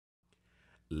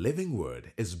Living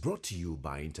Word is brought to you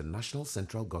by International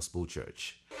Central Gospel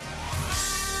Church.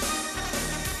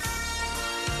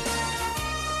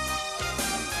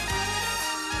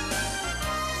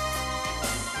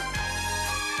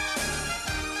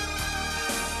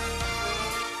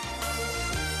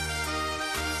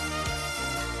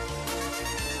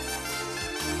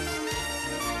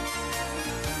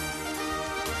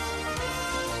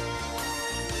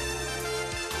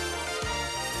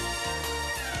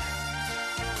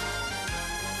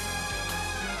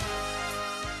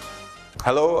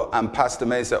 Hello, I'm Pastor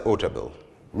Mesa Otabil.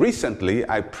 Recently,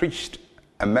 I preached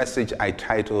a message I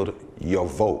titled, Your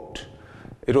Vote.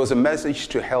 It was a message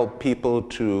to help people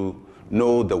to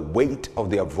know the weight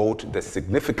of their vote, the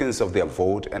significance of their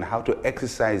vote, and how to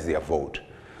exercise their vote.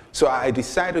 So I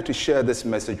decided to share this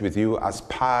message with you as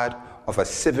part of a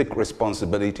civic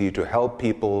responsibility to help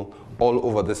people all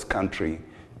over this country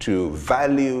to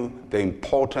value the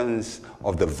importance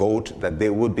of the vote that they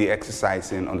would be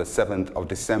exercising on the 7th of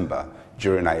December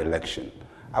during our election.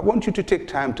 I want you to take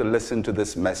time to listen to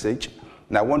this message,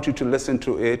 and I want you to listen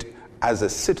to it as a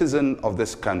citizen of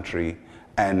this country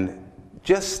and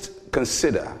just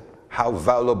consider how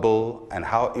valuable and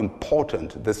how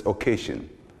important this occasion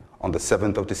on the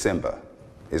 7th of December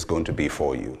is going to be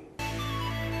for you.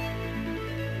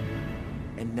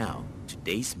 And now,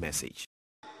 today's message.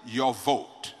 Your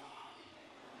vote.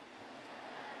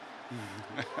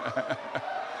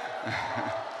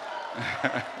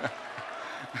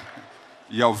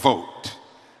 Your vote.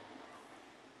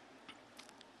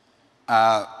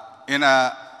 In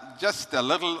just a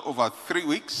little over 3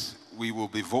 weeks, we will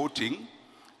be voting,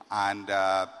 and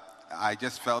I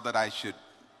just felt that I should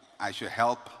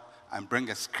help and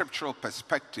bring a scriptural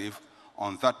perspective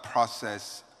on that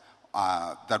process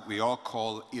that we all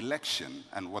call election,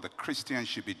 and what a Christian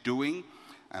should be doing,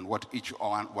 and what each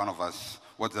one of us,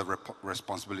 what the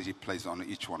responsibility placed on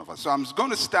each one of us. So I'm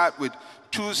going to start with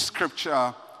two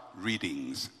scripture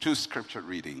readings.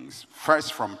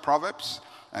 First from Proverbs,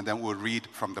 and then we'll read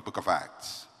from the book of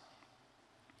Acts.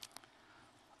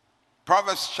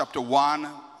 Proverbs chapter 1,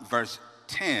 verse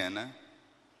 10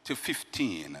 to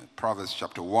 15. Proverbs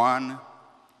chapter 1,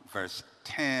 verse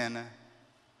 10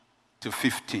 to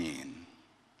 15.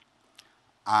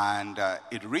 And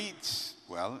it reads,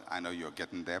 well, I know you're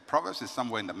getting there. Proverbs is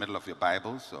somewhere in the middle of your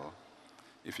Bible, so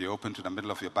if you open to the middle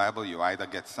of your Bible, you either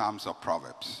get Psalms or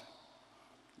Proverbs.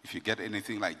 If you get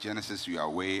anything like Genesis, you are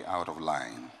way out of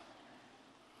line.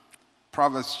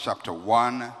 Proverbs chapter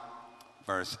 1,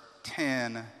 verse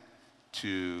 10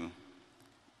 to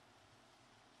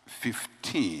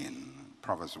 15.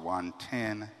 Proverbs 1,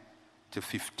 10 to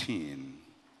 15.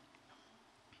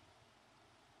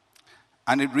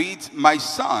 And it reads, My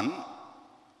son,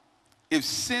 if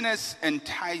sinners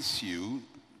entice you,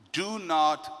 do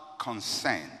not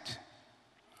consent.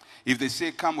 If they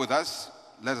say, Come with us,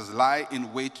 let us lie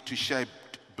in wait to shed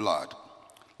blood.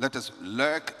 Let us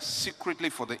lurk secretly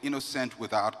for the innocent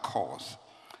without cause.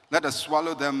 Let us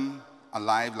swallow them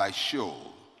alive like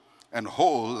Sheol, and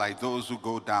whole like those who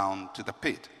go down to the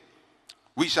pit.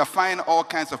 We shall find all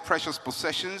kinds of precious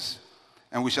possessions,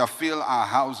 and we shall fill our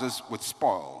houses with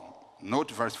spoil.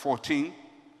 Note verse 14.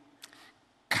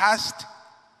 Cast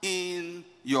in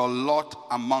your lot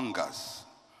among us.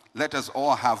 Let us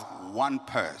all have one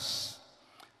purse.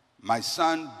 My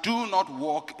son, do not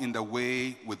walk in the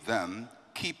way with them.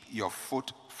 Keep your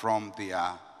foot from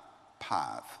their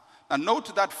path. Now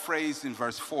note that phrase in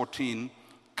verse 14,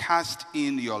 cast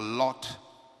in your lot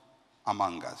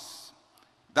among us.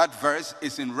 That verse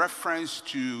is in reference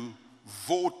to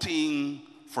voting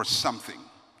for something.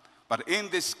 But in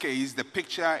this case, the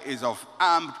picture is of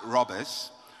armed robbers,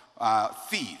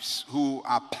 thieves who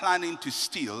are planning to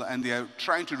steal, and they are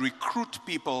trying to recruit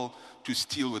people to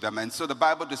steal with them. And so the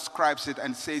Bible describes it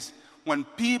and says, when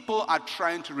people are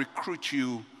trying to recruit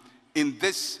you in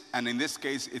this, and in this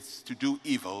case it's to do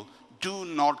evil, do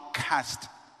not cast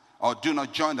or do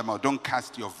not join them, or don't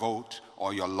cast your vote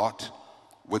or your lot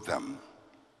with them.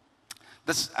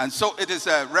 And so it is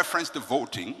a reference to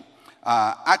voting.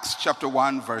 Acts chapter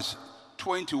 1, verse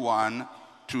 21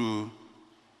 to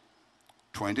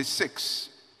 26.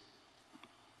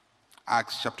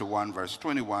 Acts chapter 1, verse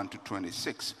 21 to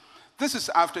 26. This is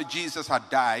after Jesus had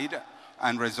died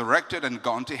and resurrected and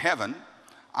gone to heaven.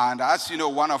 And as you know,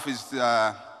 one of his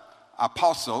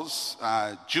apostles,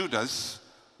 Judas,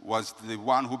 was the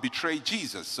one who betrayed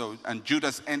Jesus. And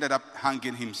Judas ended up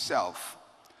hanging himself.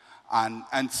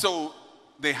 And so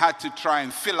they had to try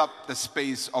and fill up the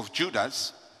space of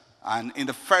Judas. And in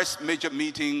the first major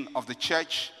meeting of the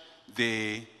church,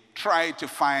 they tried to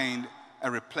find a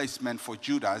replacement for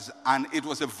Judas. And it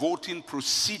was a voting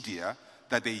procedure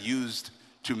that they used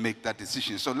to make that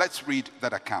decision. So let's read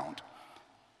that account.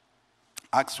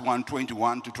 Acts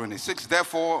 1:21-26.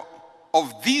 Therefore,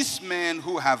 of these men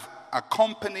who have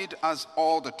accompanied us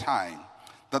all the time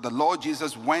that the Lord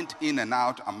Jesus went in and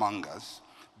out among us,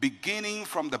 beginning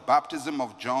from the baptism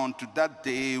of John to that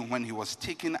day when he was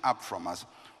taken up from us,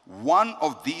 one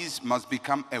of these must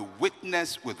become a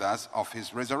witness with us of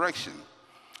his resurrection.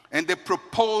 And they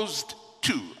proposed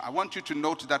two. I want you to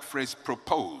note that phrase,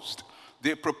 proposed.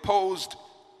 They proposed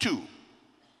two.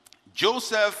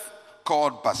 Joseph,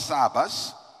 called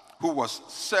Barsabbas, who was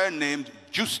surnamed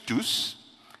Justus,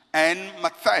 and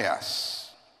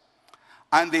Matthias.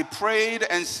 And they prayed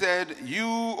and said, you,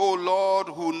 O Lord,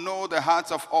 who know the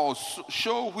hearts of all,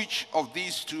 show which of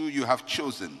these two you have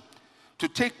chosen to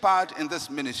take part in this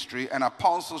ministry and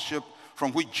apostleship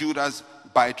from which Judas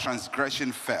by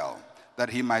transgression fell, that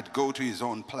he might go to his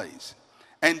own place.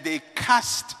 And they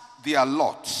cast their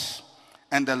lots,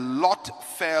 and the lot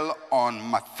fell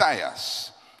on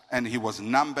Matthias, and he was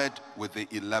numbered with the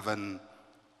 11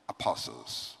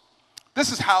 apostles.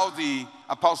 This is how the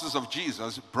apostles of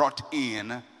Jesus brought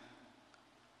in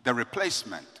the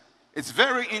replacement. It's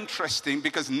very interesting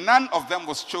because none of them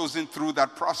was chosen through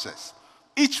that process.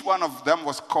 Each one of them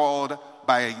was called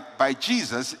by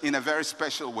Jesus in a very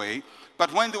special way.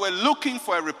 But when they were looking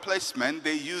for a replacement,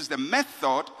 they used a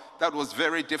method that was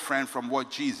very different from what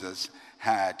Jesus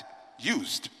had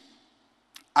used.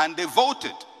 And they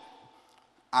voted.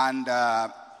 And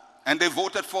they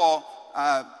voted for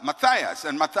Matthias.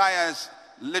 And Matthias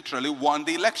literally won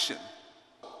the election.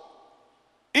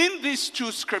 In these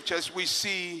two scriptures, we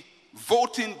see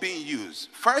voting being used.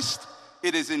 First,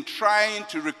 it is in trying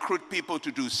to recruit people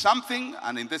to do something,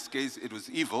 and in this case, it was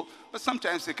evil, but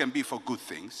sometimes it can be for good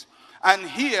things. And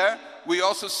here, we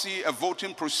also see a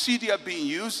voting procedure being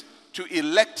used to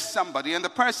elect somebody, and the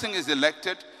person is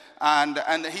elected,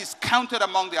 and he's counted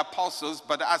among the apostles,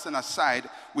 but as an aside,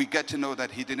 we get to know that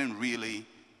he didn't really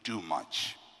do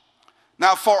much.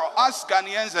 Now, for us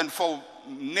Ghanaians and for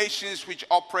nations which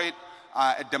operate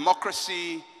a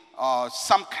democracy,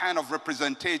 some kind of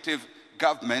representative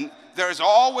government, there is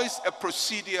always a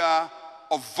procedure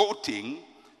of voting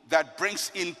that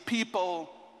brings in people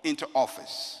into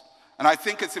office. And I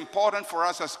think it's important for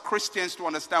us as Christians to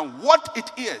understand what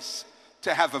it is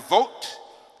to have a vote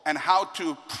and how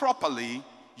to properly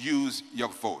use your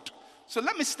vote. So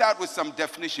let me start with some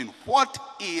definition. What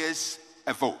is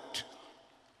a vote?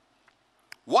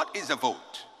 What is a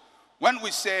vote? When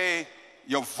we say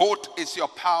your vote is your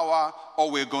power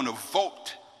or we're going to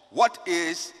vote, what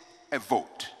is a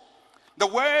vote?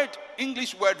 The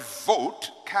English word vote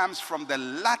comes from the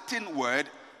Latin word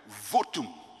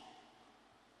votum.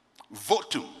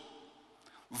 Votum.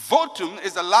 Votum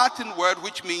is a Latin word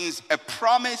which means a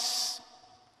promise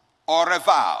or a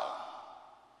vow.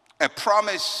 A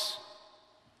promise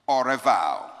or a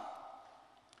vow.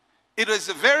 It is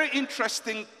a very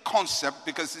interesting concept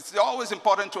because it's always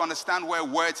important to understand where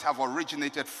words have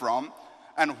originated from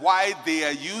and why they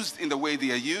are used in the way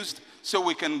they are used so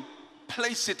we can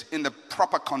place it in the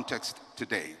proper context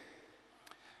today.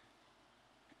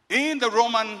 In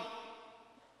Roman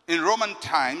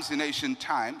times, in ancient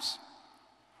times,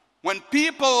 when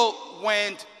people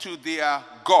went to their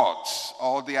gods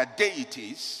or their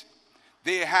deities,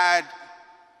 they had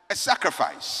a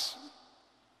sacrifice,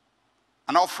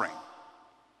 an offering.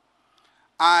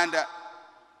 And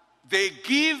they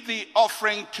give the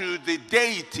offering to the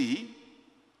deity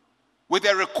with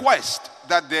a request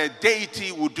that the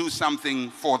deity will do something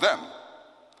for them.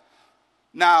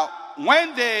 Now,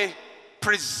 when they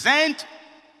present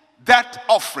that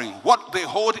offering, what they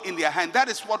hold in their hand, that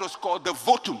is what was called the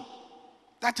votum.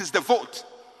 That is the vote.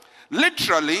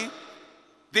 Literally,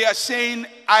 they are saying,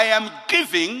 I am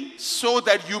giving so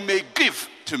that you may give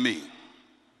to me.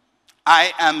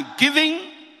 I am giving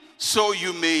so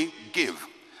you may give.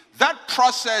 That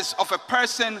process of a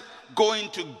person going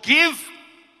to give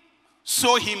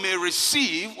so he may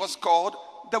receive was called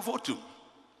the votum.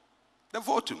 The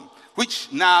votum,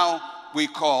 which now we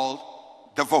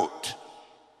call the vote.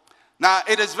 Now,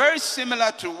 it is very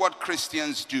similar to what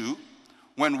Christians do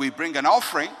when we bring an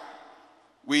offering.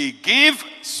 We give,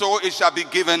 so it shall be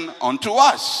given unto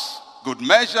us. Good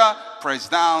measure,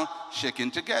 pressed down, shaken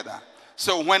together.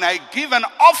 So when I give an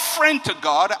offering to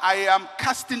God, I am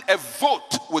casting a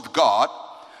vote with God.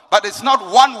 But it's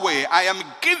not one way. I am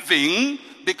giving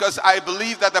because I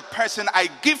believe that the person I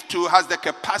give to has the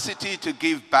capacity to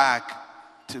give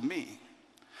back to me.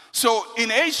 So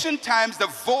in ancient times, the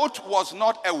vote was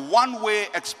not a one-way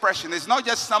expression. It's not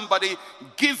just somebody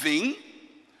giving,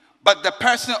 but the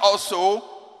person also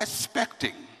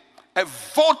expecting. A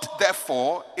vote,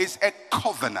 therefore, is a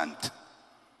covenant.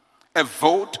 A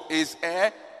vote is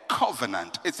a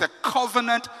covenant. It's a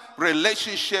covenant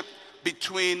relationship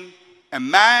between a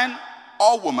man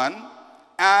or woman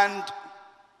and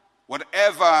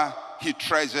whatever he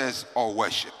treasures or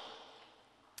worships.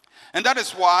 And that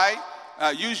is why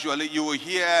usually you will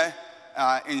hear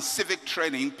in civic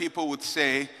training, people would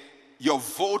say, your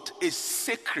vote is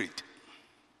sacred.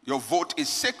 Your vote is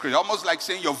sacred, almost like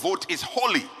saying your vote is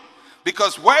holy.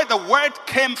 Because where the word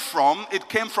came from, it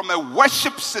came from a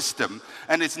worship system,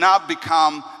 and it's now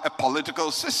become a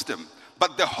political system.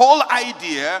 But the whole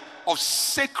idea of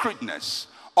sacredness,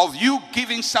 of you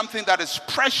giving something that is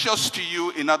precious to you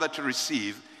in order to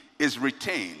receive, is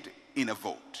retained in a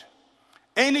vote.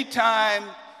 Anytime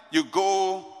you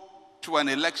go to an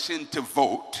election to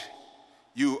vote,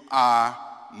 you are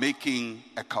making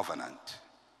a covenant.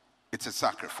 It's a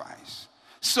sacrifice.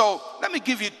 So let me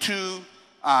give you two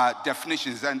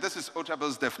definitions, and this is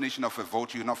Otabel's definition of a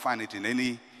vote. You will not find it in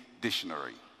any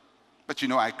dictionary. But you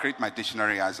know, I create my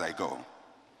dictionary as I go.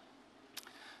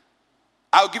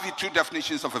 I'll give you two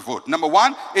definitions of a vote. Number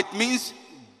one, it means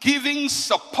giving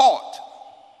support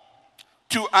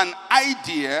to an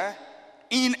idea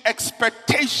in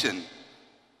expectation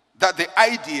that the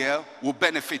idea will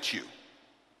benefit you.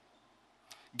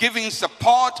 Giving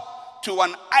support to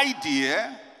an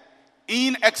idea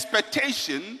in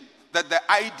expectation that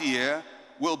the idea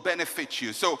will benefit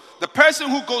you. So the person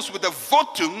who goes with the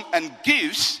votum and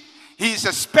gives, he's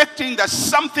expecting that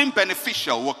something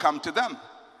beneficial will come to them.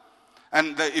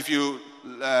 And if you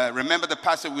remember the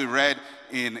passage we read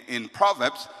in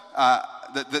Proverbs,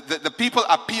 the people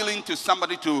appealing to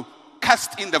somebody to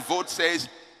cast in the vote says,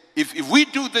 if we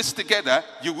do this together,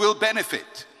 you will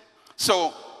benefit.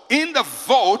 So in the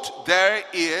vote, there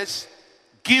is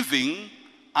giving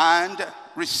and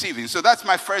receiving. So that's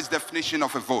my first definition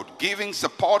of a vote. Giving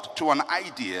support to an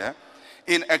idea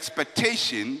in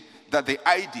expectation that the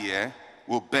idea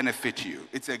will benefit you.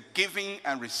 It's a giving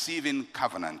and receiving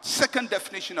covenant. Second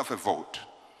definition of a vote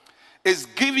is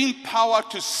giving power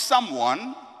to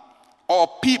someone or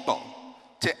people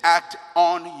to act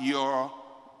on your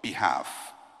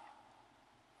behalf.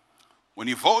 When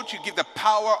you vote, you give the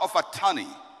power of attorney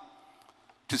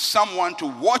to someone to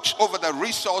watch over the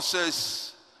resources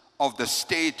of the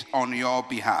state on your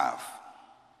behalf.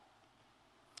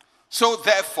 So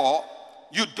therefore,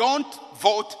 you don't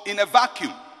vote in a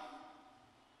vacuum.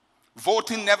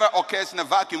 Voting never occurs in a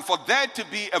vacuum. For there to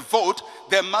be a vote,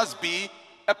 there must be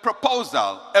a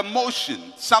proposal, a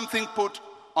motion, something put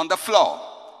on the floor.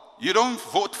 You don't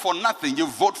vote for nothing, you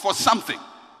vote for something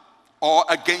or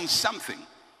against something.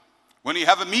 When you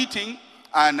have a meeting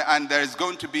and there is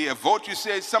going to be a vote, you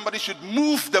say somebody should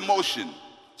move the motion.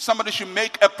 Somebody should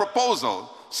make a proposal,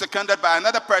 seconded by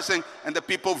another person, and the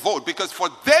people vote. Because for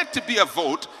there to be a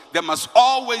vote, there must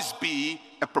always be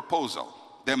a proposal.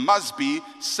 There must be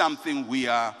something we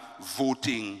are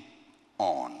voting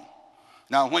on.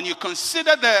 Now, when you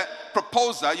consider the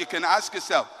proposal, you can ask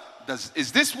yourself,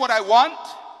 is this what I want?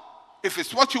 If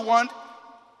it's what you want,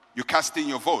 you cast in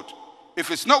your vote.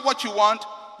 If it's not what you want,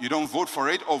 you don't vote for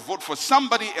it, or vote for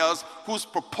somebody else whose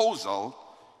proposal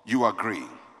you agree.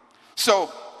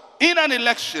 So, in an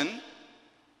election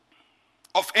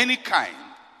of any kind,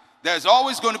 there's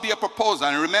always going to be a proposal.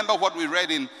 And remember what we read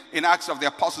in Acts of the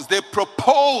Apostles. They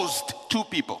proposed two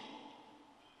people,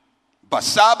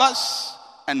 Barsabbas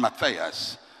and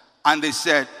Matthias. And they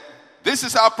said, this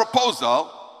is our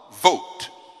proposal, vote.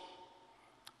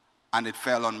 And it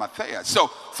fell on Matthias. So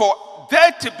for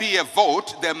there to be a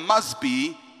vote, there must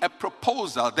be a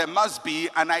proposal. There must be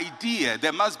an idea.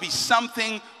 There must be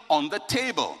something on the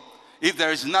table. If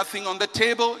there is nothing on the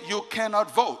table, you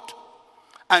cannot vote.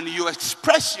 And you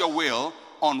express your will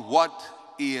on what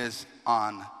is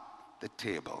on the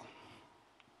table.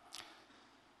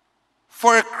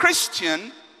 For a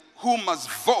Christian who must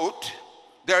vote,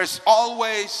 there is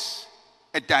always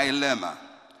a dilemma.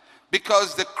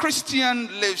 Because the Christian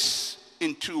lives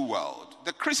in two worlds.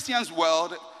 The Christian's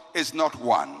world is not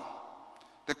one.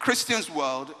 The Christian's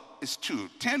world is two.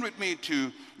 Turn with me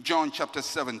to John chapter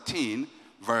 17,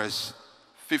 verse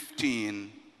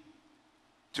 15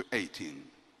 to 18.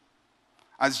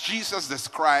 As Jesus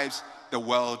describes the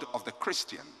world of the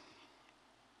Christian.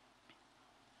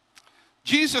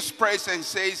 Jesus prays and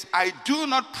says, I do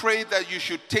not pray that you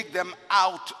should take them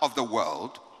out of the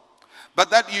world,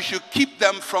 but that you should keep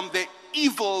them from the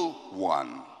evil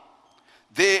one.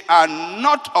 They are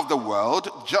not of the world,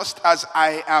 just as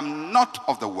I am not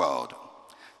of the world.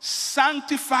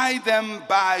 Sanctify them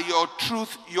by your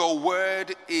truth. Your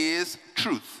word is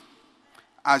truth.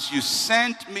 As you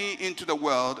sent me into the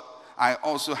world, I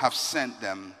also have sent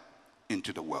them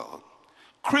into the world.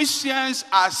 Christians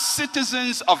are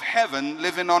citizens of heaven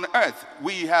living on earth.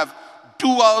 We have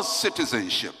dual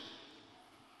citizenship.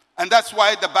 And that's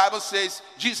why the Bible says,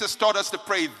 Jesus taught us to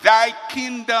pray, thy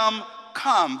kingdom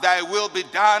come, thy will be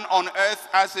done on earth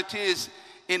as it is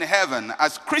in heaven.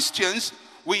 As Christians,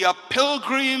 we are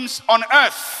pilgrims on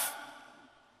earth.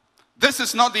 This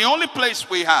is not the only place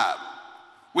we have.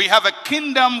 We have a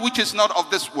kingdom which is not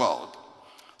of this world.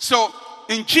 So,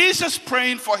 in Jesus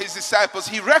praying for his disciples,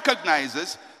 he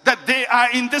recognizes that they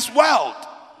are in this world.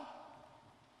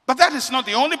 But that is not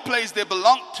the only place they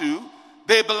belong to.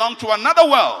 They belong to another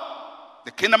world,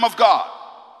 the kingdom of God,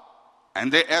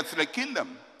 and the earthly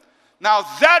kingdom. Now,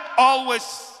 that always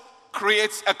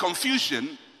creates a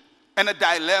confusion and a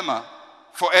dilemma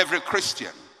for every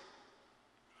Christian.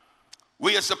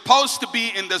 We are supposed to be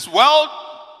in this world,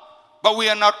 but we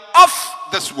are not of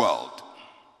this world.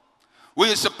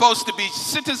 We are supposed to be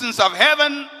citizens of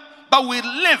heaven, but we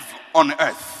live on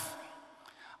earth.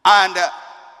 And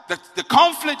the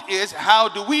conflict is, how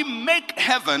do we make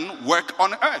heaven work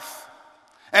on earth?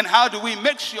 And how do we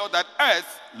make sure that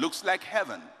earth looks like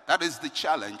heaven? That is the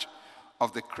challenge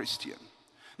of the Christian.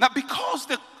 Now, because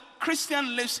the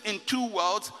Christian lives in two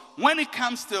worlds, when it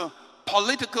comes to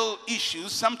political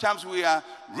issues, sometimes we are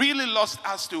really lost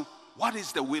as to what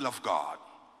is the will of God?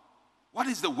 What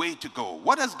is the way to go?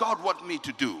 What does God want me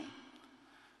to do?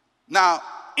 Now,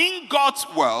 in God's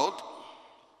world,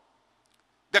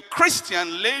 the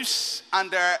Christian lives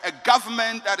under a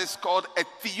government that is called a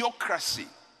theocracy.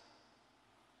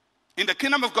 In the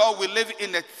kingdom of God, we live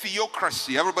in a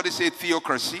theocracy. Everybody say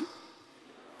theocracy.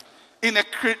 In a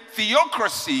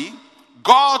theocracy,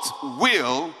 God's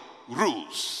will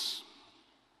rules.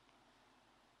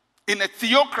 In a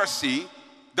theocracy,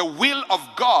 the will of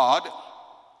God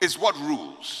is what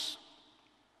rules.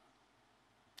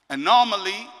 And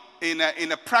normally, in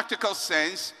a practical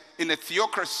sense, in a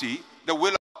theocracy, the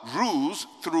will rules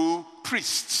through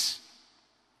priests.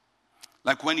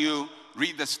 Like when you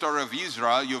read the story of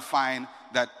Israel, you find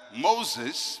that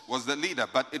Moses was the leader,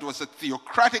 but it was a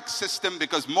theocratic system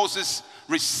because Moses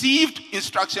received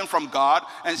instruction from God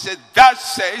and said,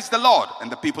 "Thus says the Lord,"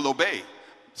 and the people obey.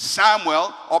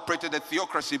 Samuel operated a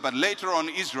theocracy, but later on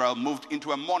Israel moved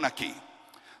into a monarchy.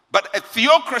 But a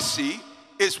theocracy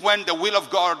is when the will of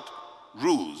God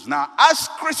rules. Now, as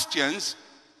Christians,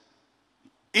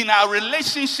 in our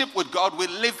relationship with God, we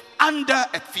live under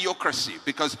a theocracy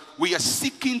because we are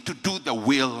seeking to do the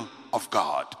will of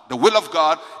God. The will of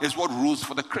God is what rules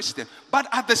for the Christian. But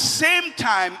at the same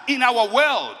time, in our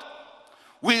world,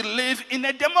 we live in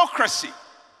a democracy.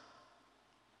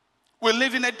 We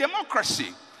live in a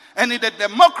democracy. And in a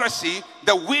democracy,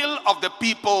 the will of the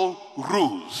people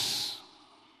rules.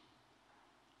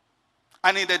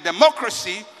 And in a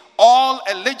democracy, all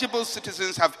eligible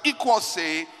citizens have equal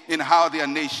say in how their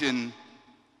nation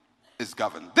is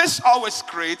governed. This always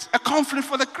creates a conflict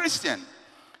for the Christian.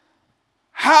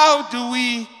 How do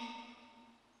we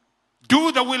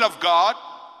do the will of God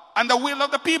and the will of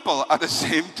the people at the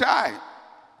same time?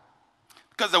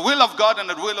 Because the will of God and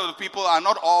the will of the people are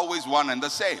not always one and the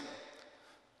same.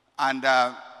 And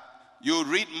you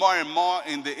read more and more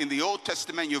in the Old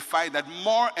Testament, you find that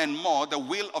more and more the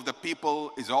will of the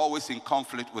people is always in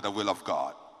conflict with the will of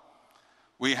God.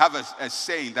 We have a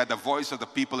saying that the voice of the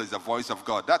people is the voice of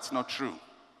God. That's not true.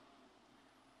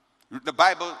 The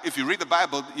Bible, if you read the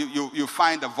Bible, you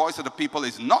find the voice of the people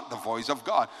is not the voice of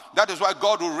God. That is why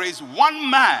God will raise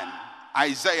one man,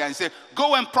 Isaiah, and say,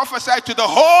 "Go and prophesy to the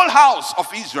whole house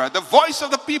of Israel," the voice of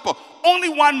the people. Only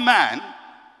one man,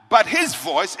 but his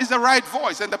voice is the right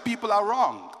voice, and the people are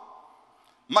wrong.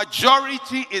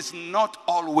 Majority is not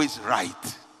always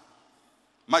right.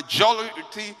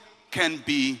 Majority can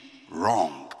be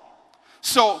wrong.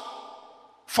 So,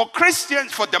 for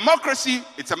Christians, for democracy,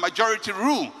 it's a majority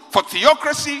rule. For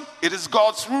theocracy, it is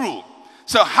God's rule.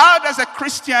 So how does a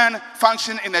Christian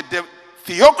function in a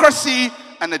theocracy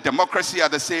and a democracy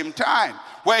at the same time?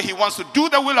 Where he wants to do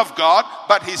the will of God,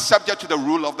 but he's subject to the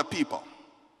rule of the people.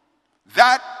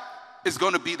 That is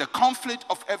going to be the conflict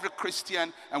of every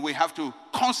Christian, and we have to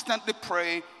constantly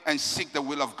pray and seek the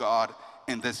will of God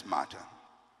in this matter.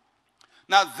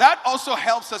 Now, that also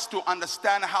helps us to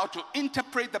understand how to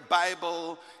interpret the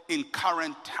Bible in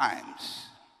current times.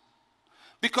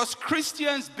 Because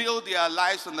Christians build their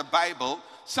lives on the Bible,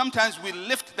 sometimes we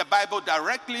lift the Bible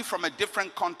directly from a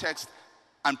different context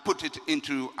and put it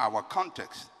into our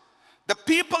context. The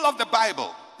people of the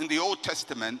Bible in the Old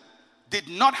Testament did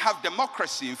not have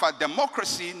democracy. In fact,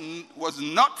 democracy was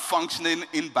not functioning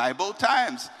in Bible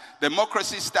times.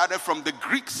 Democracy started from the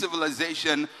Greek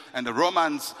civilization and the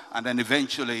Romans, and then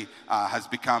eventually has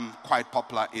become quite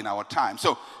popular in our time.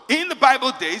 So in the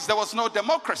Bible days, there was no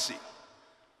democracy.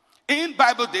 In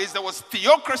Bible days, there was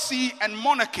theocracy and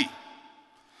monarchy.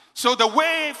 So the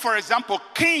way, for example,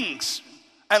 kings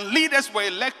and leaders were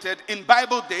elected in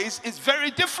Bible days is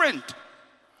very different.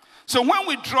 So when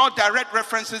we draw direct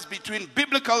references between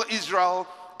biblical Israel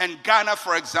and Ghana,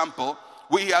 for example,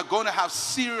 we are going to have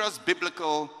serious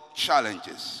biblical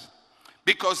challenges.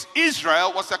 Because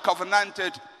Israel was a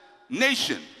covenanted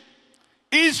nation.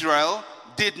 Israel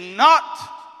did not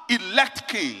elect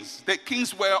kings. The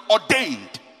kings were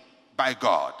ordained by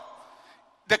God.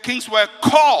 The kings were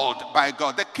called by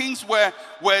God. The kings were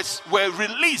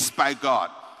released by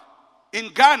God. In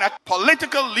Ghana,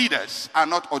 political leaders are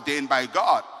not ordained by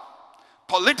God.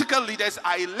 Political leaders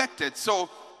are elected. So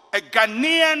a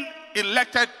Ghanaian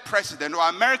elected president or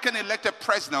American elected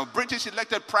president or British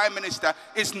elected prime minister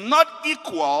is not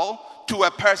equal to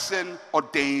a person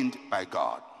ordained by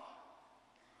God.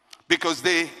 Because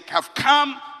they have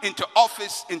come into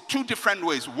office in two different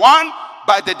ways. One,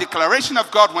 by the declaration of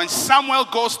God. When Samuel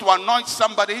goes to anoint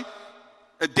somebody,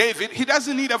 David, he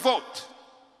doesn't need a vote.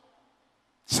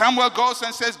 Samuel goes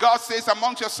and says, God says,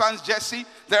 amongst your sons, Jesse,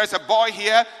 there is a boy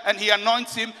here, and he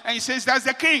anoints him, and he says, that's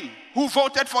the king. Who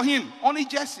voted for him? Only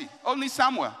Jesse, only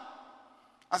Samuel.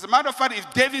 As a matter of fact,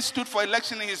 if David stood for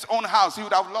election in his own house, he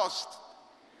would have lost.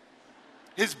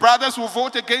 His brothers will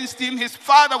vote against him, his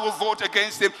father will vote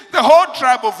against him, the whole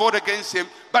tribe will vote against him,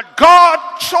 but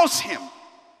God chose him.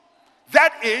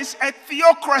 That is a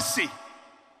theocracy.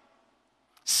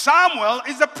 Samuel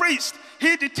is a priest.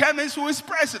 He determines who is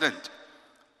president.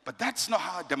 But that's not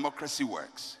how democracy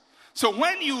works. So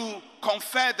when you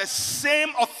confer the same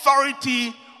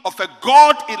authority of a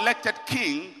God-elected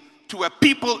king to a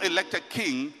people-elected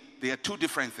king, they are two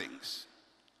different things.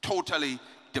 Totally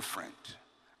different.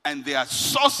 And their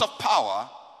source of power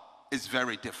is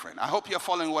very different. I hope you're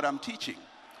following what I'm teaching.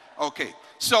 Okay,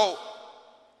 so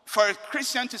for a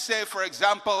Christian to say, for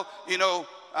example,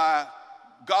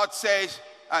 God says,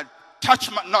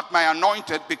 touch not my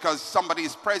anointed because somebody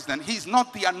is president. He's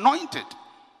not the anointed.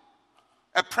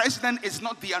 A president is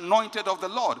not the anointed of the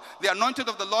Lord. The anointed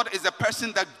of the Lord is a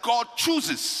person that God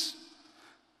chooses.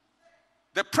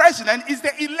 The president is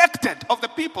the elected of the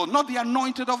people, not the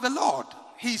anointed of the Lord.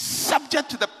 He's subject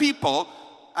to the people,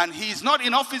 and he's not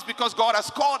in office because God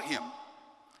has called him.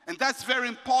 And that's very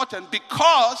important,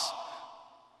 because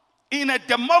in a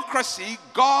democracy,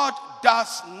 God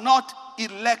does not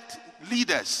elect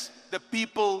leaders. The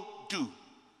people do.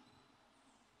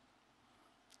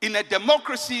 In a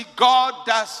democracy, God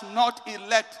does not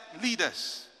elect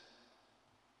leaders.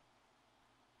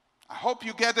 I hope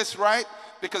you get this right,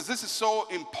 because this is so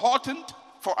important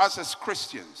for us as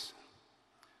Christians.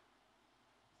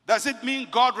 Does it mean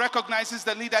God recognizes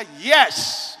the leader?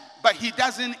 Yes, but he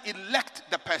doesn't elect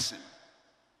the person.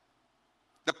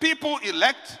 The people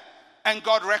elect, and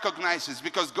God recognizes,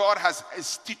 because God has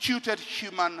instituted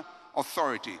human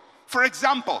authority. For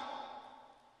example,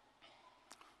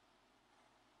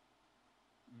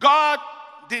 God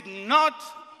did not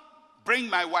bring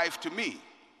my wife to me.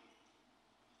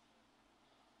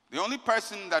 The only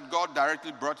person that God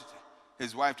directly brought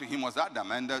his wife to him was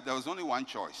Adam, and there was only one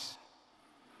choice.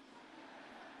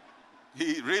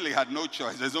 He really had no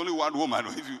choice. There's only one woman.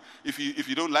 If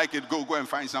you don't like it, go and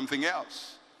find something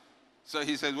else. So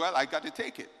he said, well, I got to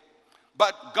take it.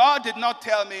 But God did not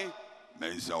tell me,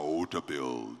 Mesa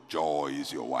Otabil, Joy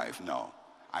is your wife. No.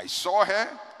 I saw her,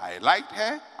 I liked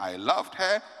her, I loved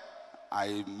her,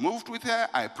 I moved with her,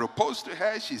 I proposed to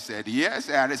her, she said yes,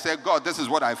 and I said, God, this is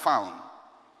what I found.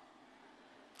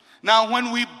 Now,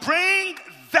 when we bring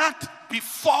that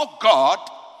before God,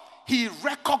 he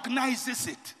recognizes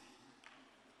it.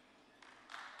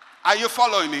 Are you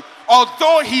following me?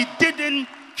 Although he didn't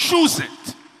choose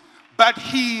it, but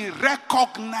he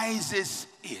recognizes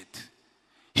it.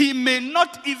 He may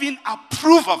not even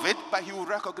approve of it, but he will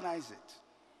recognize it.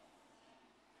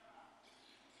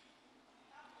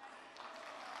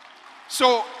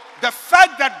 So the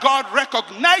fact that God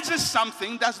recognizes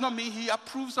something does not mean he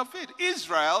approves of it.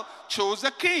 Israel chose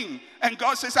a king, and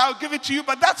God says, I'll give it to you,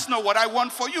 but that's not what I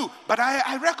want for you. But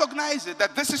I recognize it,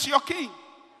 that this is your king.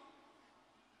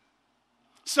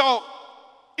 So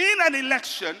in an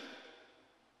election,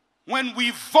 when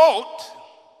we vote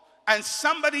and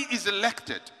somebody is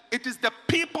elected, it is the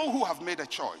people who have made a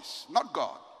choice, not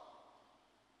God.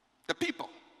 The people.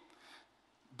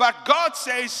 But God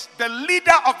says the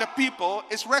leader of the people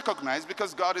is recognized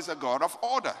because God is a God of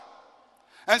order.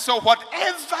 And so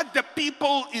whatever the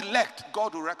people elect,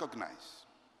 God will recognize.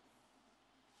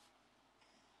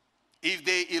 If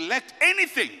they elect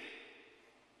anything,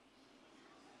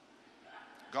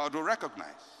 God will recognize.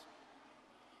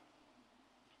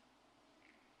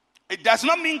 It does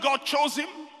not mean God chose him.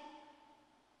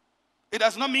 It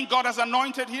does not mean God has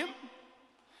anointed him.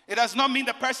 It does not mean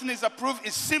the person is approved.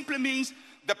 It simply means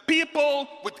the people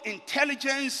with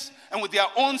intelligence and with their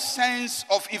own sense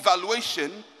of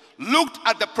evaluation looked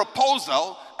at the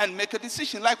proposal and make a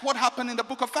decision, like what happened in the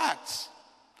book of Acts.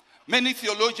 Many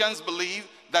theologians believe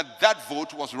that that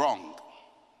vote was wrong.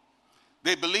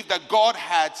 They believe that God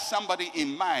had somebody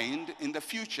in mind in the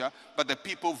future, but the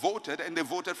people voted, and they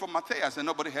voted for Matthias, and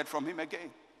nobody heard from him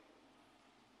again.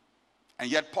 And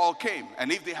yet Paul came,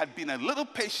 and if they had been a little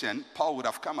patient, Paul would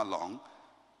have come along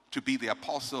to be the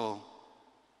apostle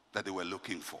that they were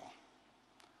looking for.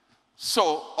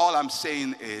 So all I'm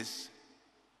saying is,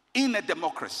 in a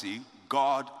democracy,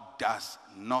 God does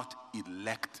not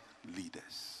elect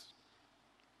leaders.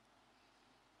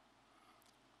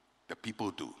 The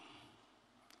people do.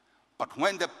 But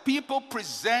when the people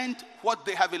present what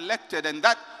they have elected and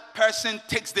that person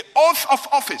takes the oath of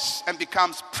office and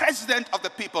becomes president of the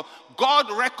people,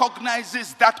 God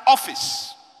recognizes that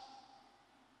office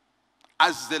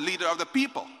as the leader of the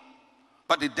people.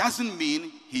 But it doesn't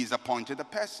mean he's appointed a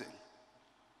person.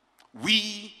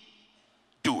 We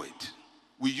do it.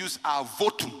 We use our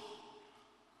votum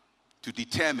to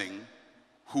determine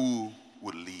who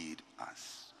will lead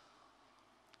us.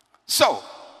 So,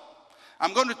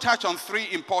 I'm going to touch on three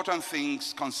important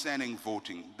things concerning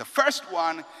voting. The first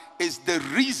one is the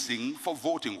reason for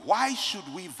voting. Why should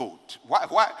we vote?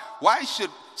 Why should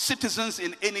citizens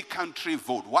in any country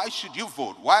vote? Why should you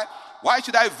vote? Why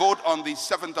should I vote on the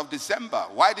 7th of December?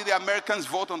 Why did the Americans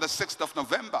vote on the 6th of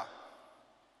November?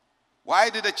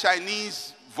 Why did the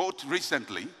Chinese vote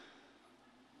recently?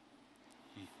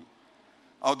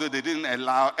 Although they didn't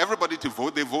allow everybody to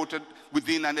vote, they voted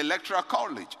within an electoral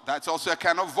college. That's also a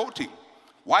kind of voting.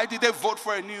 Why did they vote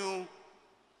for a new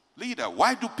leader?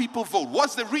 Why do people vote?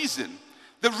 What's the reason?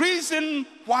 The reason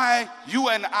why you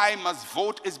and I must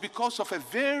vote is because of a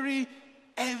very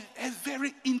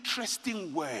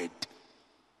interesting word.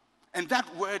 And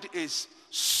that word is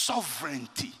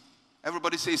sovereignty.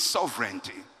 Everybody say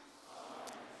sovereignty.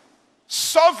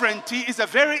 Sovereignty is a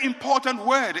very important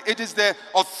word. It is the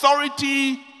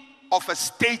authority of a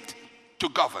state to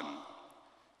govern.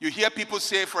 You hear people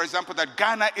say, for example, that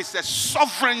Ghana is a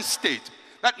sovereign state.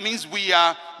 That means we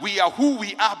are who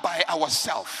we are by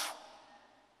ourselves.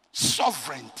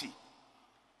 Sovereignty.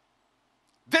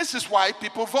 This is why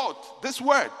people vote. This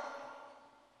word.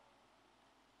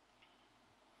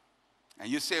 And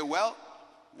you say, well,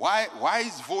 why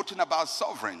is voting about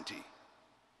sovereignty?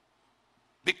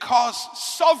 Because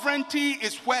sovereignty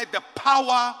is where the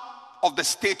power of the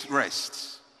state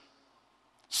rests.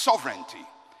 Sovereignty.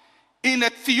 In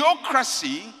a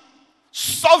theocracy,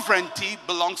 sovereignty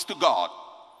belongs to God.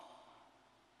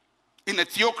 In a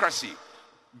theocracy,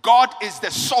 God is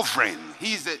the sovereign.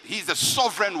 He's the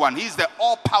sovereign one. He's the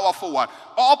all-powerful one.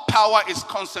 All power is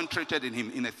concentrated in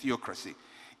him in a theocracy.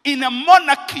 In a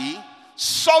monarchy,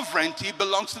 sovereignty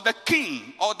belongs to the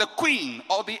king or the queen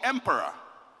or the emperor.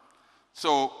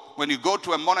 So when you go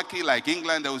to a monarchy like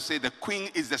England, they will say the queen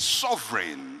is the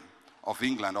sovereign of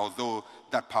England, although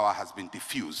that power has been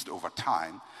diffused over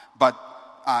time. But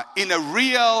in a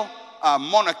real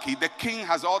monarchy, the king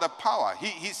has all the power.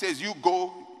 He says, you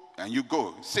go and you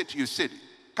go. Sit, you sit.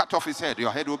 Cut off his head,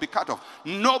 your head will be cut off.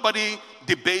 Nobody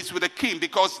debates with the king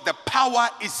because the power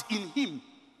is in him.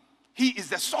 He is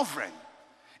the sovereign.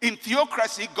 In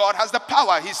theocracy, God has the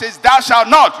power. He says, thou shalt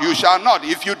not, you shall not.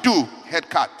 If you do, head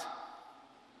cut.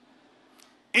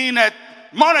 In a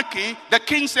monarchy, the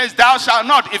king says, thou shalt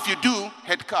not. If you do,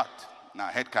 head cut. Now,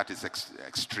 head cut is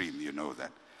extreme, you know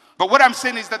that. But what I'm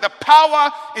saying is that the power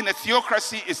in a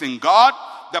theocracy is in God.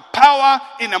 The power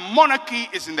in a monarchy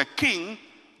is in the king.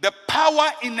 The power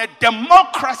in a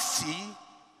democracy,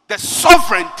 the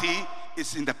sovereignty,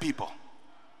 is in the people.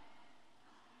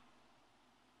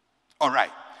 All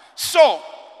right. So,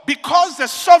 because the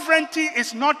sovereignty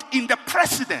is not in the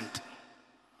president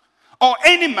or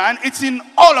any man, it's in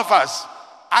all of us.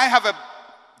 I have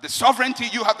the sovereignty,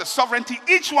 you have the sovereignty.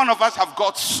 Each one of us have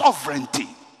got sovereignty.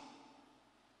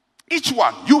 Each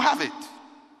one, you have it.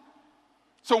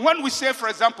 So when we say, for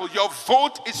example, your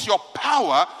vote is your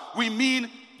power, we mean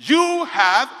you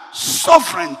have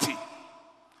sovereignty.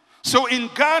 So in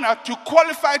Ghana, to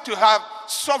qualify to have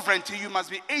sovereignty, you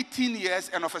must be 18 years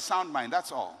and of a sound mind.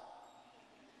 That's all.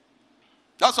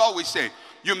 That's all we say.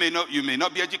 You may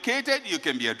not be educated. You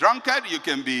can be a drunkard. You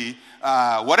can be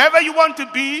whatever you want to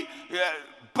be.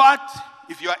 But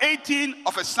if you are 18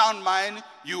 of a sound mind,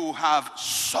 you have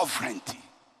sovereignty.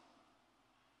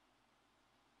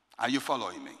 Are you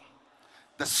following me?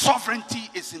 The sovereignty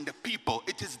is in the people.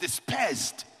 It is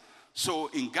dispersed. So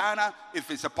in Ghana, if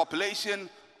it's a population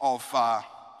of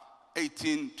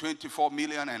 24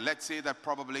 million, and let's say that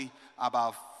probably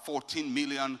about 14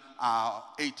 million are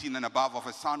 18 and above of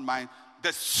a sound mind,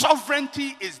 the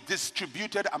sovereignty is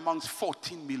distributed amongst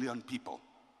 14 million people.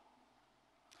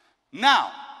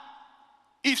 Now,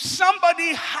 if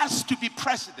somebody has to be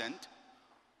president,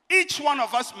 each one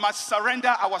of us must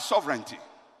surrender our sovereignty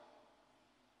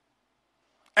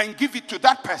and give it to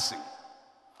that person.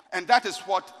 And that is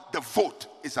what the vote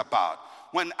is about.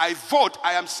 When I vote,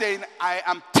 I am saying I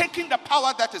am taking the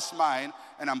power that is mine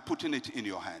and I'm putting it in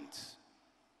your hands.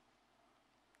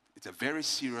 It's a very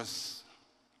serious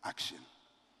action.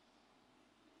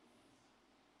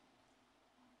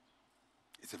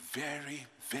 It's a very,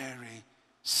 very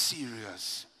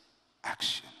serious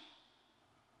action.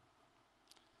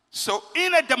 So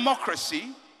in a democracy,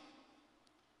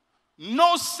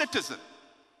 no citizen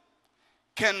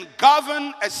can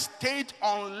govern a state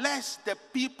unless the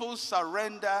people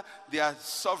surrender their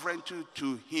sovereignty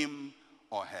to him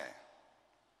or her.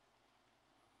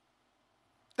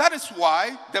 That is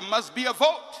why there must be a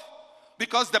vote,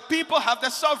 because the people have the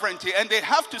sovereignty and they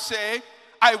have to say,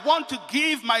 I want to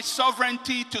give my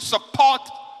sovereignty to support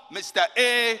Mr.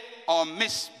 A or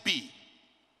Miss B.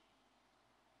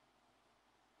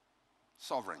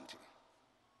 Sovereignty.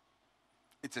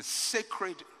 It's a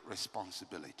sacred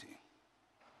responsibility.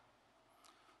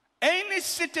 Any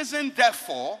citizen,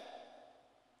 therefore,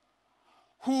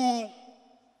 who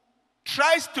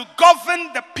tries to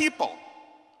govern the people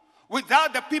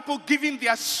without the people giving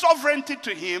their sovereignty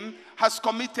to him has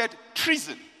committed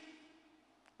treason.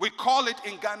 We call it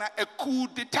in Ghana a coup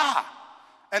d'etat.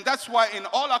 And that's why in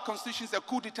all our constitutions, a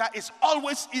coup d'etat is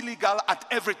always illegal at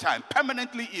every time,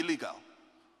 permanently illegal.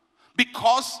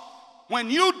 Because when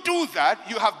you do that,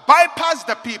 you have bypassed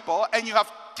the people and you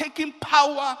have taken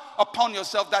power upon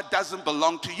yourself that doesn't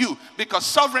belong to you. Because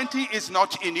sovereignty is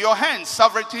not in your hands.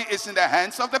 Sovereignty is in the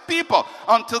hands of the people.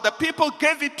 Until the people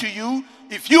gave it to you,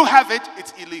 if you have it,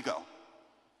 it's illegal.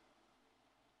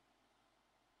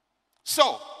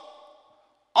 So,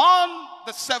 on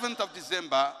the 7th of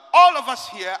December, all of us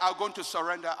here are going to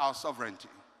surrender our sovereignty.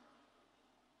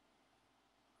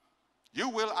 You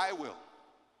will, I will.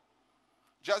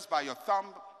 Just by your thumb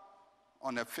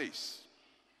on a face.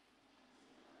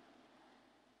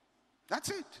 That's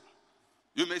it.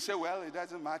 You may say, well, it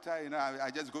doesn't matter, I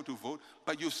just go to vote.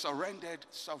 But you surrendered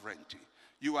sovereignty.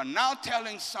 You are now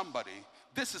telling somebody,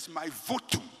 this is my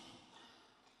votum.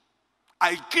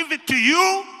 I give it to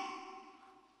you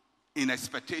in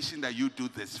expectation that you do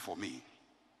this for me.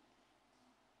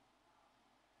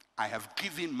 I have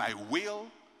given my will,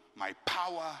 my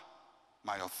power,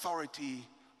 my authority,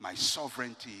 my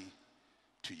sovereignty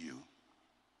to you.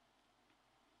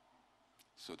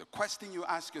 So the question you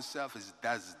ask yourself is,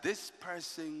 does this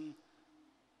person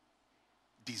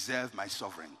deserve my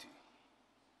sovereignty?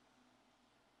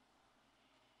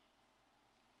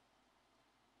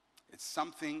 It's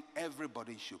something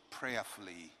everybody should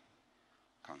prayerfully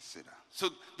consider. So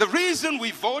the reason we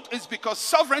vote is because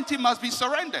sovereignty must be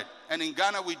surrendered. And in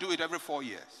Ghana, we do it every 4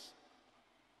 years.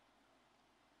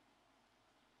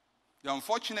 The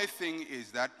unfortunate thing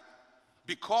is that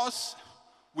because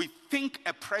we think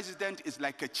a president is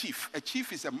like a chief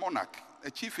is a monarch. A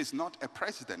chief is not a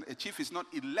president. A chief is not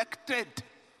elected.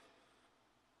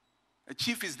 A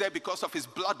chief is there because of his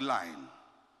bloodline.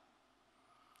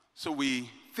 So we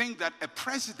think that a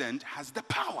president has the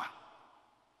power.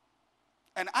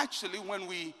 And actually, when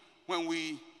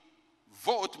we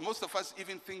vote, most of us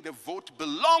even think the vote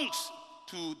belongs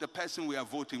to the person we are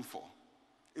voting for.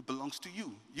 It belongs to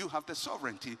you. You have the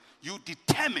sovereignty. You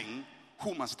determine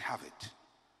who must have it.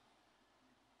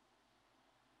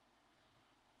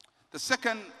 The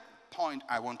second point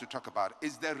I want to talk about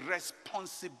is the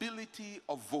responsibility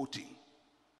of voting.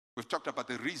 We've talked about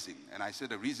the reason, and I said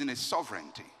the reason is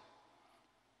sovereignty.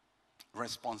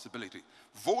 Responsibility.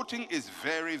 Voting is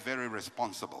very, very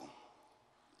responsible.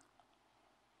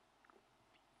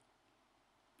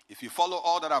 If you follow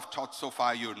all that I've taught so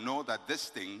far, you know that this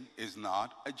thing is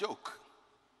not a joke.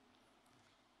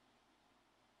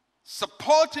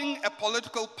 Supporting a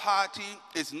political party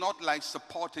is not like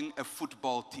supporting a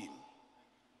football team.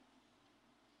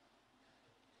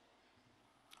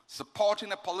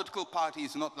 Supporting a political party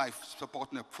is not like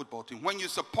supporting a football team. When you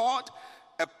support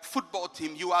a football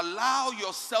team, you allow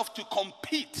yourself to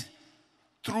compete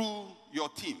through your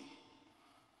team.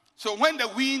 So when they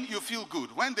win, you feel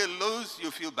good. When they lose, you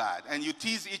feel bad. And you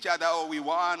tease each other, oh, we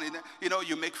won, and,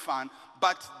 you make fun.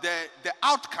 But the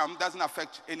outcome doesn't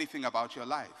affect anything about your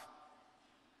life.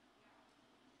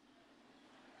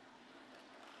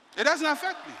 It doesn't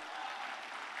affect me.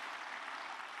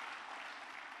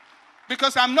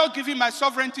 Because I'm not giving my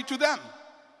sovereignty to them.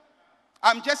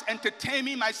 I'm just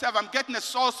entertaining myself. I'm getting a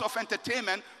source of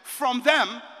entertainment from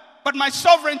them, but my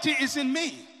sovereignty is in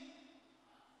me.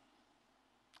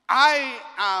 I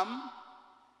am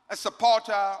a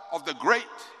supporter of the great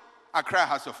Accra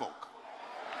House of Folk.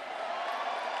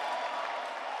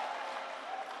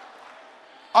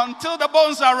 Until the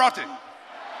bones are rotting.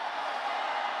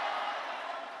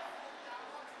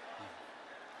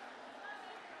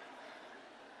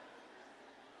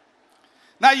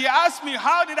 Now you ask me,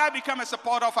 how did I become a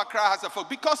supporter of Accra House of Folk?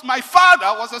 Because my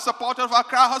father was a supporter of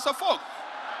Accra House of Folk.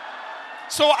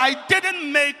 So I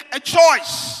didn't make a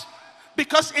choice.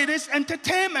 Because it is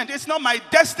entertainment. It's not my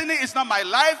destiny. It's not my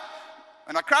life.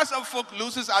 When Accra House of Folk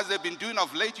loses, as they've been doing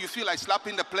of late, you feel like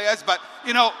slapping the players. But,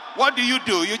 what do?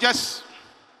 You just...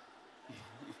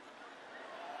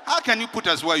 How can you put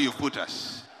us where you've put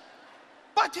us?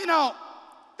 But,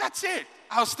 that's it.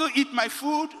 I'll still eat my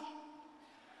food.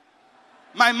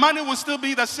 My money will still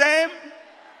be the same.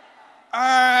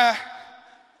 I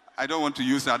don't want to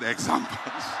use that example.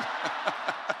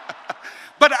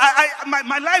 But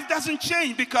my life doesn't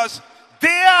change because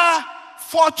their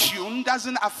fortune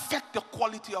doesn't affect the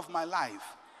quality of my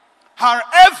life.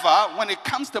 However, when it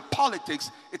comes to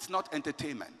politics, it's not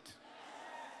entertainment.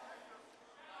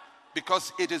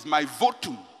 Because it is my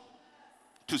votum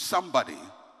to somebody,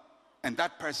 and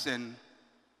that person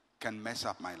can mess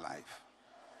up my life.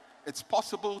 It's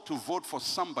possible to vote for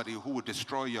somebody who will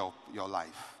destroy your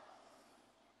life.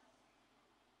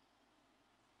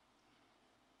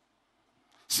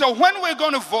 So when we're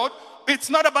going to vote, it's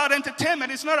not about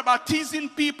entertainment. It's not about teasing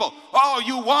people. Oh,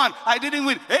 you won. I didn't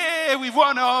win. Hey, we've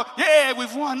won. Oh, yeah,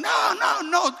 we've won.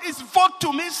 No. It's vote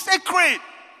to me sacred.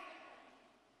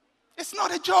 It's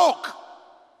not a joke.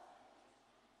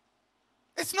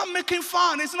 It's not making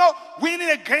fun. It's not winning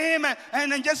a game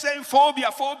and then just saying phobia.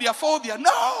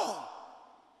 No.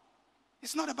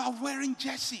 It's not about wearing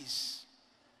jerseys.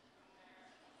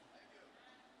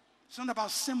 It's not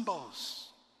about symbols.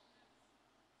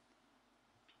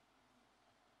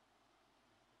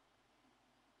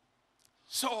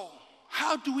 So,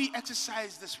 how do we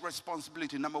exercise this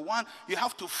responsibility? Number one, you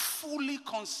have to fully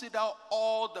consider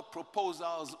all the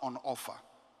proposals on offer.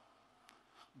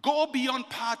 Go beyond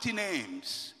party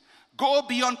names. Go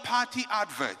beyond party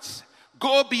adverts.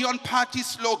 Go beyond party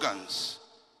slogans.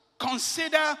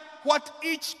 Consider what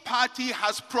each party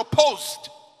has proposed.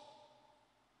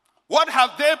 What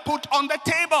have they put on the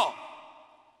table?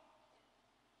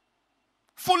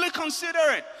 Fully consider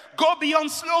it. Go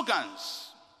beyond slogans.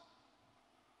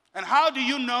 And how do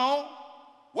you know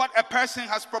what a person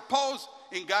has proposed?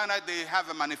 In Ghana, they have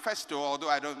a manifesto, although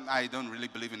I don't really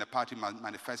believe in the party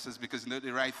manifestos because they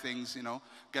write things,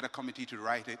 get a committee to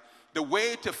write it. The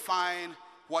way to find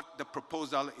what the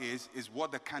proposal is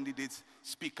what the candidates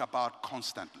speak about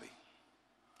constantly.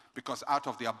 Because out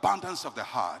of the abundance of the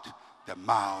heart, the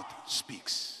mouth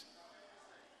speaks.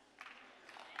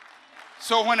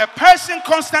 So when a person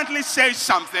constantly says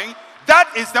something,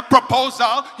 that is the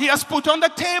proposal he has put on the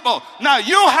table. Now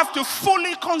you have to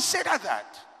fully consider that.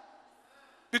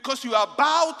 Because you are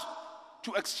about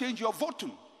to exchange your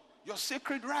votum, your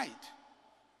sacred right.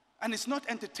 And it's not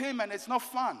entertainment, it's not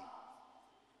fun.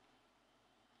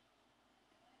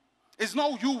 It's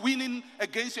not you winning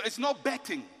against you, it's not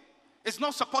betting. It's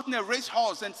not supporting a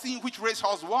racehorse and seeing which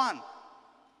racehorse won.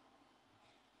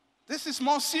 This is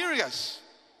more serious.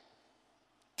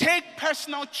 Take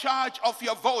personal charge of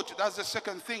your vote. That's the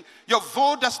second thing. Your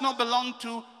vote does not belong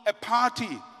to a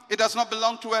party. It does not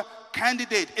belong to a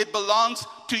candidate. It belongs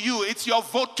to you. It's your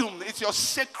votum. It's your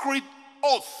sacred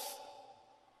oath.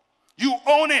 You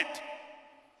own it.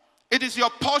 It is your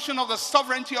portion of the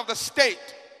sovereignty of the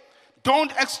state.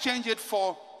 Don't exchange it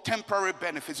for temporary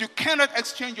benefits. You cannot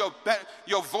exchange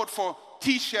your vote for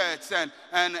T-shirts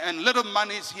and little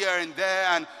monies here and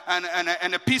there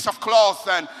and a piece of cloth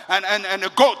and a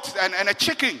goat and a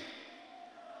chicken.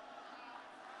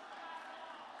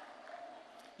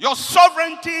 Your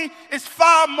sovereignty is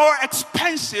far more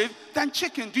expensive than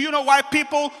chicken. Do you know why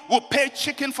people will pay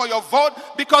chicken for your vote?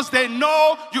 Because they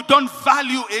know you don't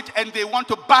value it and they want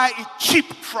to buy it cheap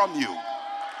from you.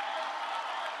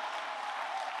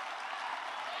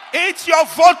 It's your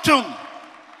votum.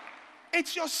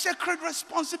 It's your sacred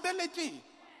responsibility.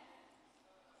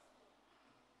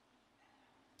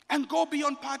 and go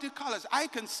beyond party colors. I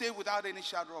can say without any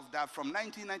shadow of doubt, from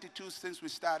 1992, since we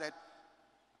started,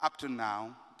 up to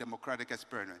now, democratic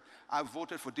experiment, I've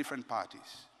voted for different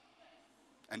parties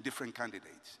and different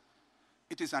candidates.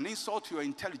 It is an insult to your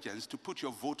intelligence to put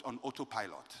your vote on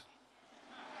autopilot.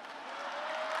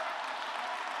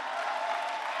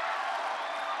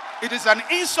 It is an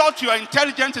insult to your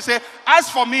intelligence to say, as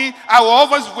for me, I will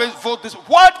always vote this.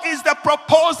 What is the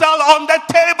proposal on the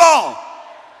table?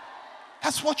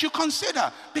 That's what you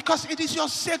consider, because it is your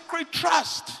sacred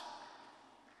trust.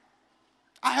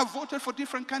 I have voted for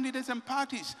different candidates and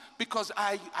parties because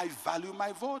I value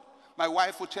my vote. My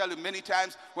wife will tell you many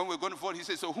times when we're going to vote, he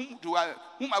says, so whom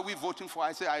are we voting for?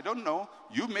 I say, I don't know.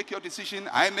 You make your decision.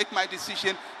 I make my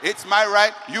decision. It's my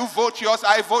right. You vote yours.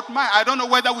 I vote mine. I don't know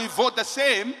whether we vote the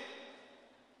same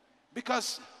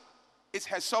because it's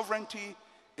her sovereignty.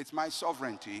 It's my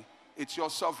sovereignty. It's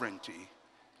your sovereignty.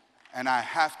 And I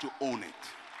have to own it.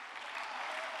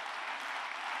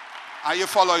 Are you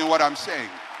following what I'm saying?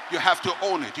 You have to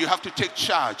own it. You have to take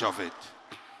charge of it.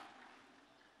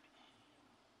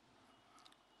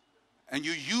 And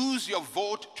you use your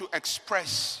vote to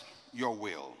express your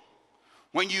will.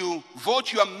 When you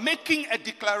vote, you are making a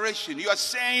declaration. You are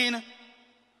saying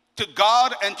to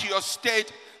God and to your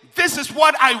state, this is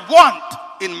what I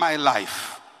want in my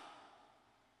life.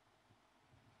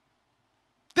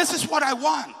 This is what I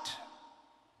want.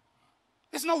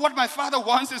 It's not what my father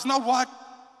wants. It's not what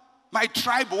my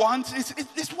tribe wants.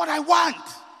 It's what I want.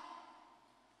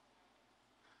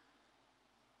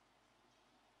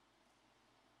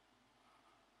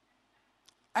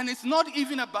 And it's not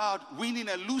even about winning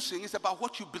and losing. It's about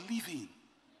what you believe in.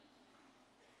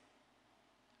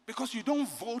 Because you don't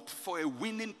vote for a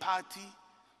winning party.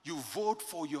 You vote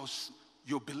for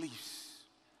your beliefs.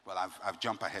 Well, I've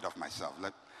jumped ahead of myself.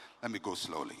 Let me go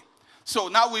slowly. So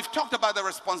now we've talked about the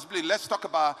responsibility. Let's talk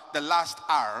about the last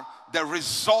R, the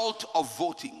result of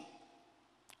voting.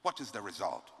 What is the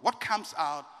result? What comes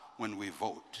out when we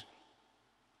vote?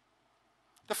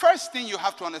 The first thing you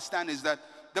have to understand is that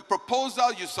the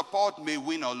proposal you support may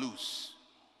win or lose.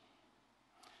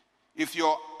 If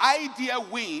your idea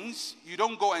wins, you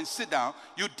don't go and sit down.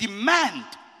 You demand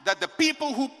that the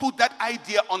people who put that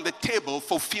idea on the table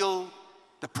fulfill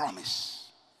the promise.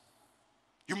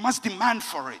 You must demand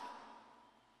for it.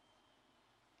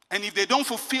 And if they don't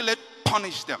fulfill it,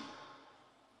 punish them.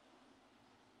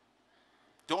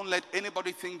 Don't let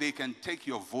anybody think they can take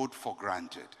your vote for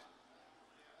granted.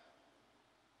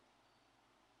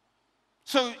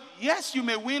 So, yes, you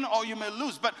may win or you may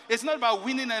lose, but it's not about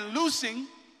winning and losing.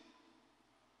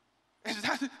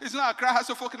 It's not Accra House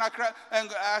of Folk and Accra and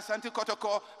Asante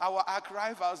Kotoko, our arch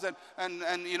rivals,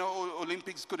 and you know,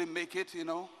 Olympics couldn't make it, you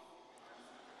know.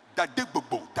 That dig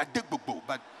bubo,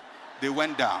 but they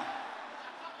went down.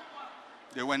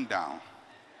 They went down.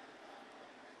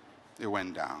 They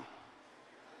went down.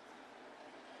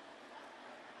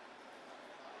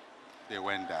 They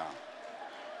went down.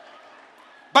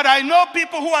 But I know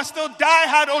people who are still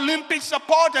die-hard Olympic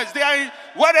supporters. They are in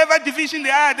whatever division they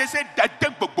are. They say,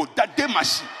 that they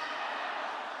machine.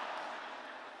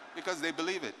 Because they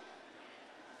believe it.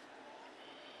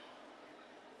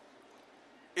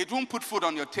 It won't put food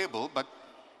on your table, but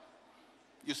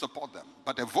you support them.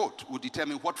 But a vote will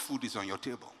determine what food is on your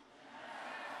table.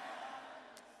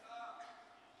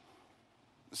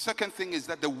 The second thing is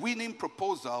that the winning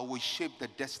proposal will shape the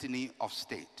destiny of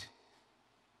state.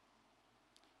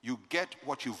 You get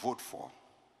what you vote for.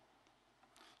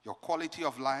 Your quality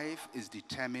of life is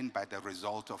determined by the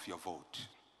result of your vote.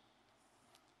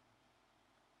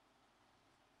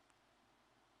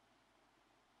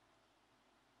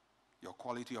 Your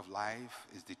quality of life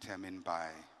is determined by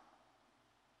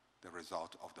the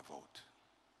result of the vote.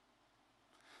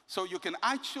 So you can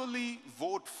actually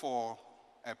vote for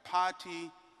a party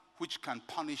which can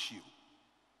punish you.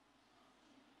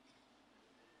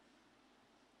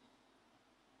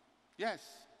 Yes.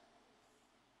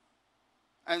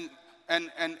 And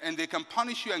they can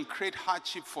punish you and create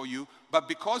hardship for you, but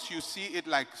because you see it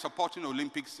like supporting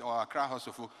Olympics or Accra House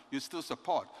of Folk, you still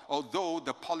support, although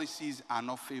the policies are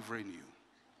not favoring you.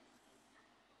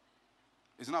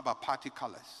 It's not about party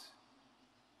colors.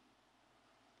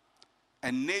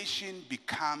 A nation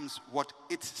becomes what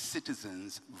its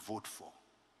citizens vote for.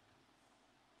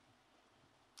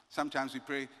 Sometimes we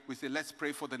pray, we say, let's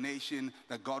pray for the nation,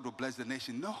 that God will bless the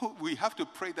nation. No, we have to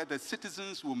pray that the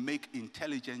citizens will make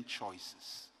intelligent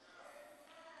choices.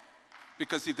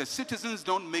 Because if the citizens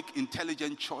don't make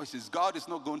intelligent choices, God is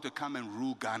not going to come and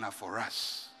rule Ghana for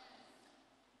us.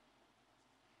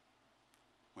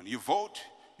 When you vote,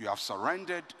 you have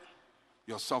surrendered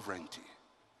your sovereignty.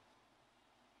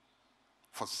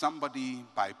 for somebody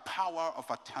by power of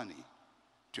attorney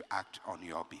to act on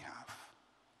your behalf.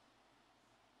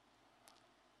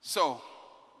 So,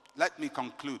 let me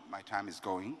conclude. My time is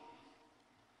going.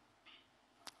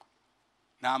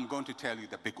 Now I'm going to tell you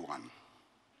the big one.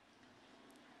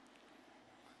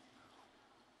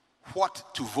 What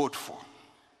to vote for.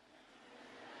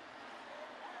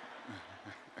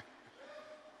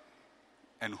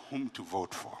 And whom to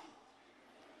vote for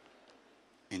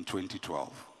in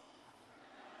 2012.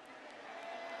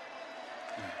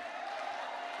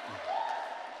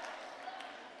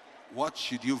 What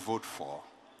should you vote for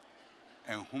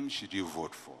and whom should you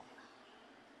vote for?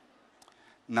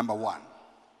 Number one,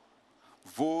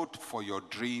 vote for your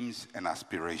dreams and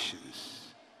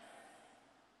aspirations.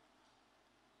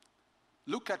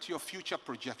 Look at your future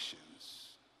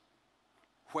projections,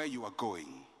 where you are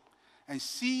going, and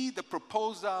see the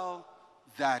proposal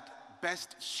that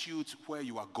best suits where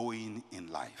you are going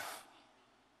in life.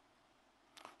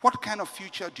 What kind of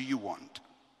future do you want?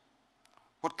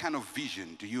 What kind of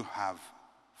vision do you have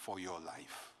for your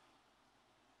life?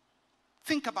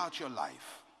 Think about your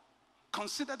life.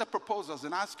 Consider the proposals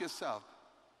and ask yourself,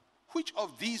 which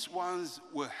of these ones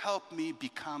will help me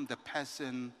become the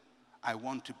person I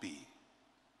want to be?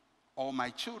 Or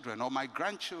my children or my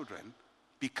grandchildren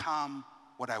become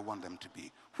what I want them to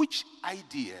be? Which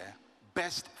idea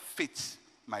best fits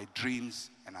my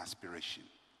dreams and aspiration?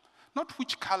 Not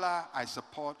which color I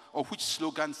support or which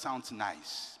slogan sounds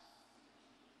nice.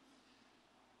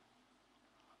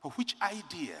 But which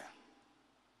idea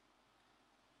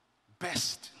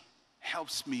best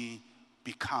helps me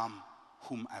become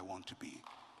whom I want to be?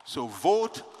 So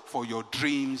vote for your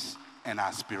dreams and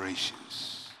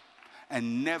aspirations.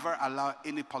 And never allow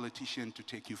any politician to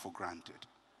take you for granted.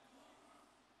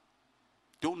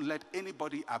 Don't let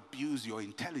anybody abuse your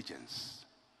intelligence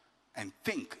and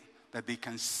think that they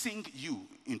can sing you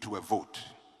into a vote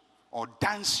or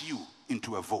dance you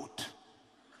into a vote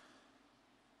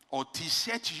or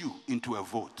t-shirt you into a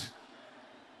vote.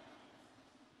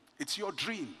 It's your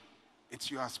dream. It's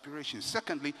your aspiration.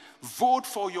 Secondly, vote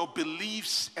for your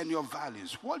beliefs and your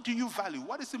values. What do you value?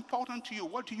 What is important to you?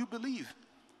 What do you believe?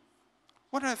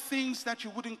 What are things that you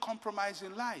wouldn't compromise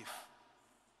in life?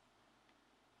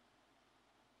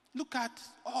 Look at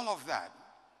all of that.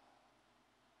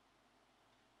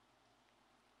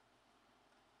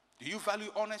 Do you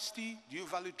value honesty? Do you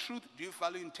value truth? Do you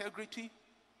value integrity?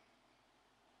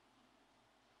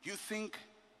 Do you think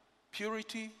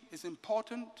purity is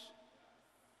important?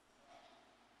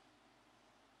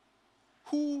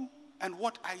 Who and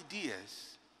what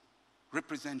ideas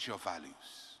represent your values?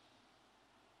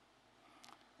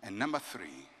 And number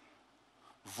three,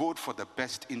 vote for the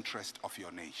best interest of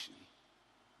your nation.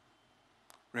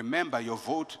 Remember, your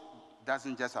vote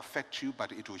doesn't just affect you,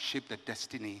 but it will shape the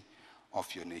destiny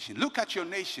of your nation. Look at your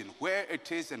nation, where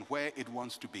it is and where it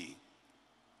wants to be.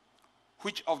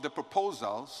 Which of the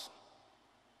proposals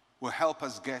will help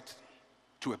us get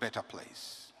to a better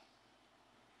place?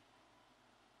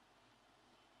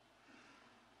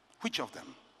 Which of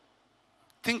them?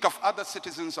 Think of other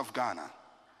citizens of Ghana.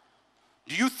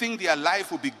 Do you think their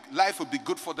life will be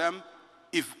good for them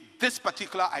if this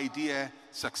particular idea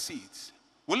succeeds?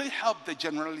 Will it help the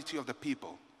generality of the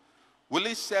people? Will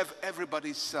it serve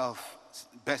everybody's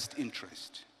best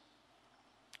interest?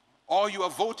 Or you are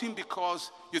voting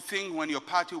because you think when your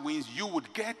party wins, you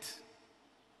would get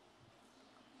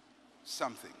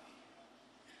something.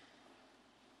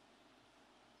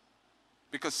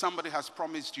 Because somebody has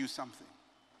promised you something.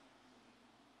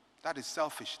 That is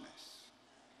selfishness.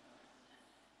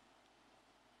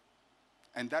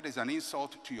 And that is an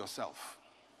insult to yourself,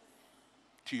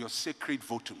 to your sacred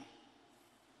votum.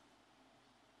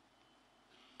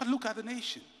 But look at the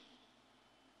nation.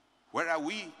 Where are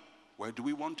we? Where do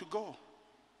we want to go?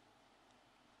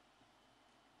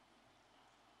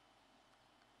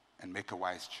 And make a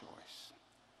wise choice.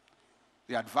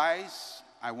 The advice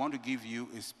I want to give you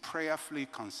is prayerfully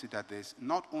consider this,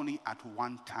 not only at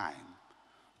one time,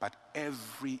 but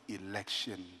every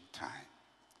election time.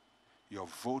 Your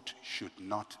vote should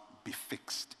not be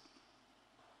fixed.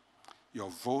 Your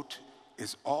vote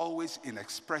is always an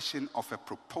expression of a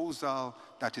proposal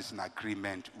that is in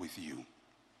agreement with you.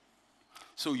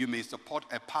 So you may support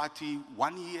a party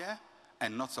 1 year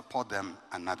and not support them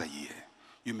another year.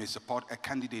 You may support a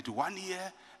candidate 1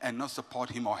 year and not support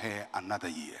him or her another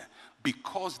year.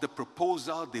 Because the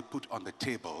proposal they put on the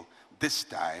table this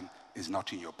time is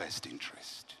not in your best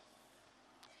interest.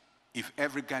 If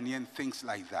every Ghanaian thinks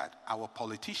like that, our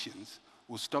politicians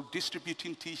will stop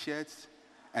distributing t-shirts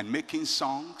and making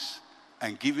songs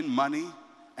and giving money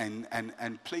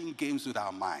and playing games with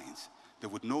our minds. They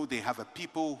would know they have a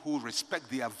people who respect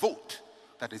their vote.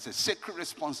 That is a sacred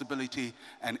responsibility.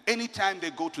 And anytime they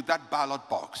go to that ballot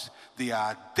box, they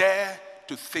are there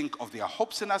to think of their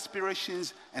hopes and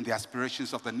aspirations and the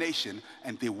aspirations of the nation,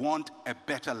 and they want a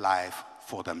better life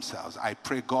for themselves. I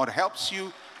pray God helps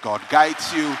you, God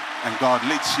guides you, and God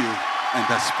leads you in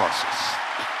this process.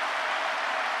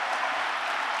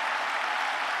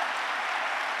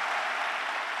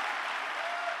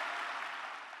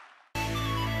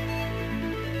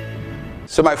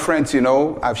 So my friends,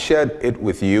 I've shared it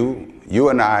with you. You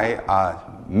and I are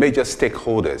major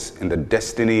stakeholders in the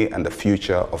destiny and the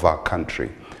future of our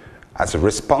country. As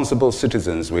responsible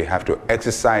citizens, we have to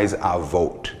exercise our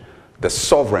vote, the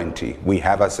sovereignty we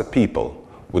have as a people,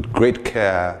 with great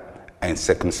care and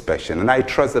circumspection. And I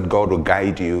trust that God will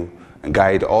guide you and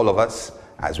guide all of us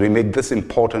as we make this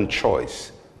important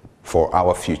choice for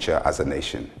our future as a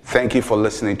nation. Thank you for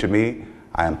listening to me.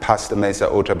 I am Pastor Mensa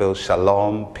Otabil.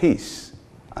 Shalom, peace,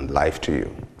 and life to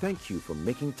you. Thank you for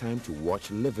making time to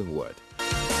watch Living Word.